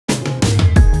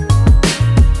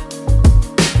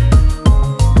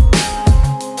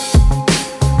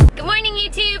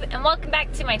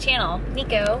to my channel,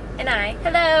 Nico and I.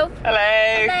 Hello.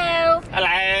 Hello. Hello.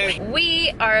 Hello.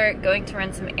 We are going to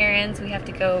run some errands. We have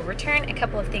to go return a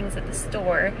couple of things at the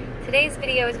store. Today's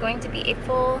video is going to be a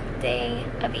full day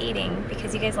of eating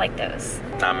because you guys like those.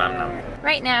 Nom nom nom.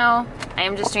 Right now, I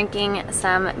am just drinking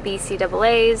some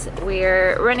BCAAs.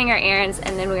 We're running our errands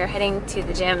and then we are heading to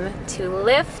the gym to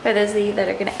lift. For those of you that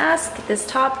are gonna ask, this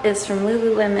top is from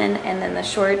Lululemon and then the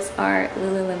shorts are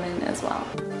Lululemon as well.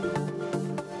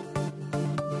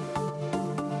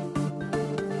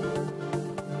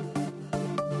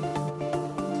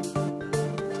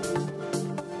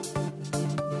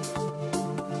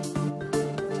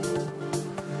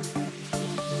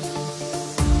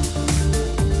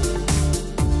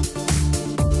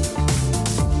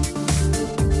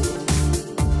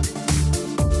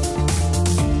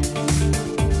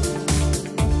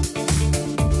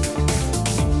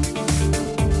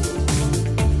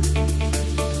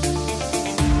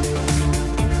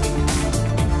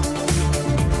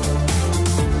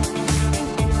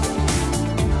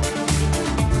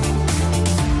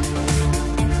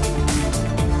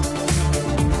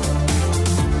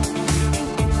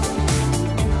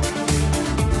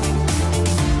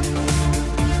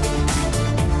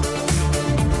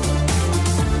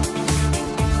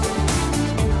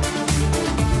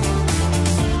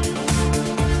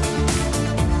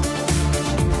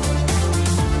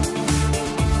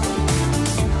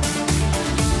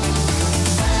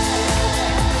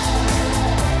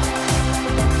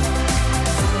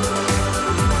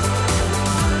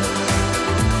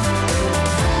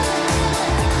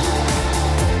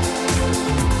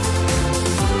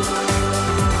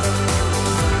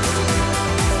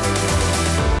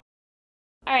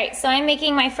 Alright, so I'm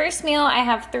making my first meal. I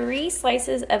have 3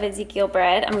 slices of Ezekiel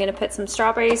bread. I'm gonna put some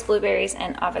strawberries, blueberries,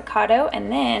 and avocado,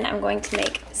 and then I'm going to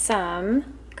make some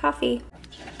coffee.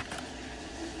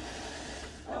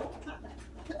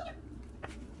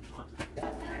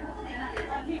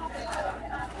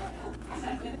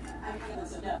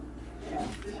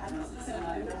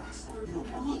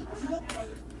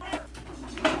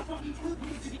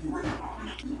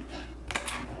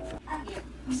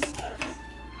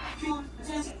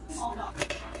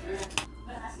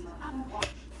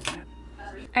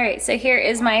 Alright, so here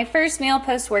is my first meal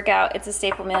post-workout. It's a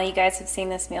staple meal. You guys have seen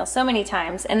this meal so many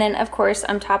times. And then, of course,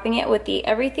 I'm topping it with the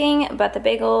everything but the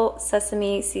bagel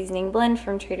sesame seasoning blend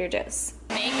from Trader Joe's.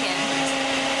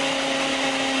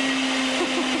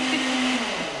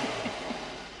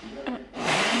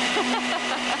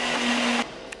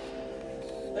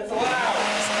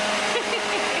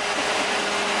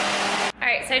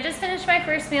 So I just finished my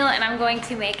first meal and I'm going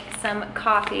to make some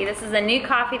coffee. This is a new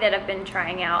coffee that I've been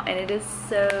trying out and it is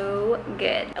so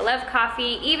good. I love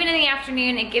coffee. Even in the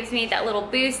afternoon, it gives me that little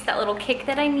boost, that little kick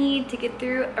that I need to get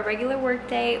through a regular work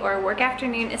day or a work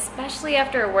afternoon, especially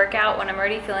after a workout when I'm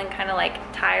already feeling kind of like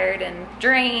tired and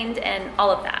drained and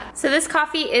all of that. So this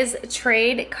coffee is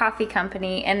Trade Coffee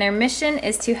Company and their mission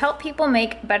is to help people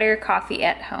make better coffee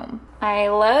at home. I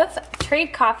love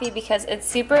Trade Coffee because it's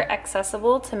super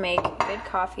accessible to make good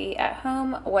coffee at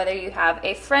home, whether you have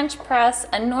a French press,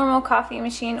 a normal coffee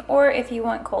machine, or if you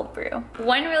want cold brew.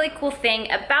 One really cool thing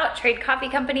about Trade Coffee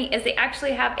Company is they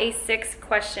actually have a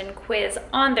 6-question quiz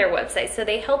on their website, so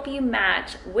they help you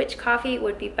match which coffee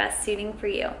would be best suiting for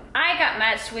you. I got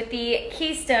matched with the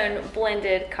Keystone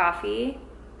blended coffee.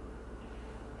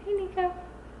 Hey Nico.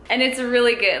 And it's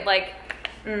really good, like,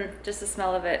 just the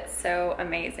smell of it, so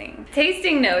amazing.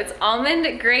 Tasting notes,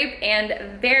 almond, grape,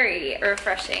 and very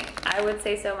refreshing. I would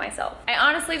say so myself. I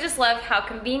honestly just love how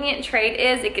convenient Trade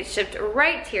is. It gets shipped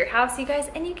right to your house, you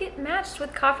guys, and you get matched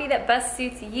with coffee that best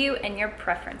suits you and your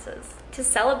preferences. To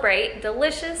celebrate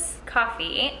delicious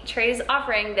coffee, Trade is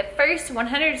offering the first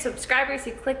 100 subscribers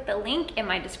who click the link in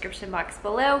my description box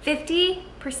below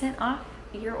 50% off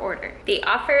your order. The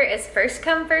offer is first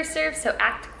come, first serve, so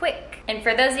act quick. And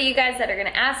for those of you guys that are gonna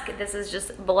ask, this is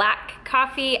just black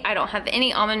coffee. I don't have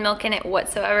any almond milk in it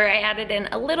whatsoever. I added in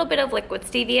a little bit of liquid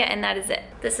stevia and that is it.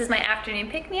 This is my afternoon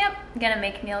pick-me-up. I'm gonna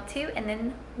make meal 2 and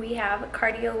then we have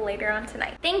cardio later on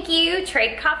tonight. Thank you,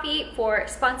 Trade Coffee, for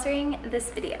sponsoring this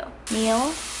video. Meal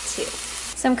 2.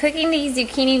 So I'm cooking these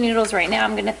zucchini noodles right now.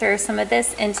 I'm gonna throw some of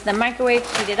this into the microwave,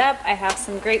 heat it up. I have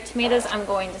some grape tomatoes I'm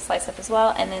going to slice up as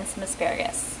well, and then some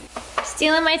asparagus.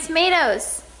 Stealing my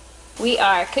tomatoes. We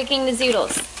are cooking the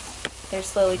zoodles. They're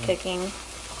slowly cooking,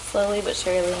 slowly but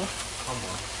surely.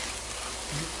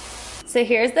 So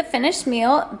here's the finished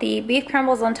meal. The beef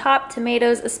crumbles on top,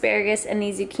 tomatoes, asparagus, and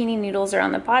the zucchini noodles are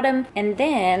on the bottom. And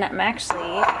then I'm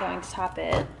actually going to top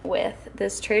it with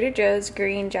this Trader Joe's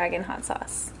green dragon hot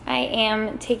sauce. I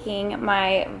am taking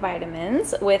my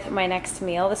vitamins with my next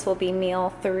meal. This will be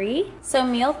meal 3. So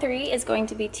meal 3 is going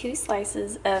to be 2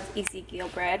 slices of Ezekiel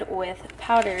bread with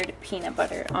powdered peanut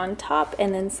butter on top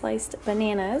and then sliced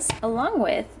bananas, along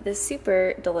with this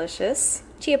super delicious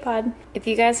chia pod. If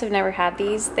you guys have never had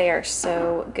these, they are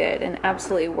so good and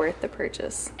absolutely worth the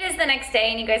purchase. It is the next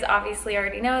day, and you guys obviously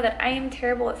already know that I am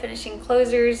terrible at finishing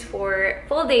closers for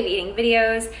full day of eating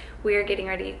videos. We are getting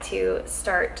ready to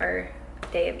start our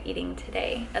day of eating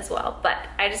today as well, but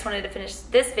I just wanted to finish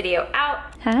this video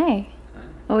out. Hi.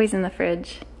 Always in the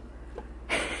fridge.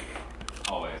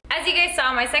 Always. As you guys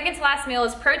saw, my second to last meal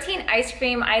is protein ice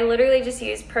cream. I literally just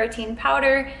used protein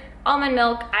powder, almond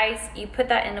milk, ice. You put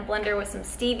that in a blender with some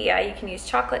stevia. You can use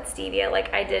chocolate stevia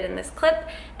like I did in this clip,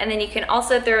 and then you can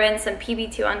also throw in some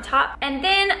PB2 on top. And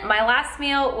then my last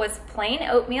meal was plain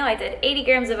oatmeal. I did 80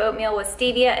 grams of oatmeal with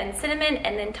stevia and cinnamon,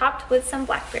 and then topped with some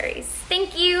blackberries.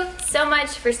 Thank you so much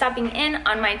for stopping in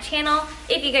on my channel.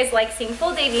 If you guys like seeing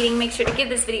full day of eating, make sure to give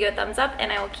this video a thumbs up,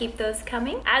 and I will keep those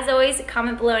coming. As always,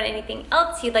 comment below on anything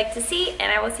else you'd like to see,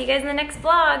 and I will see you guys in the next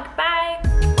vlog.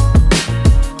 Bye!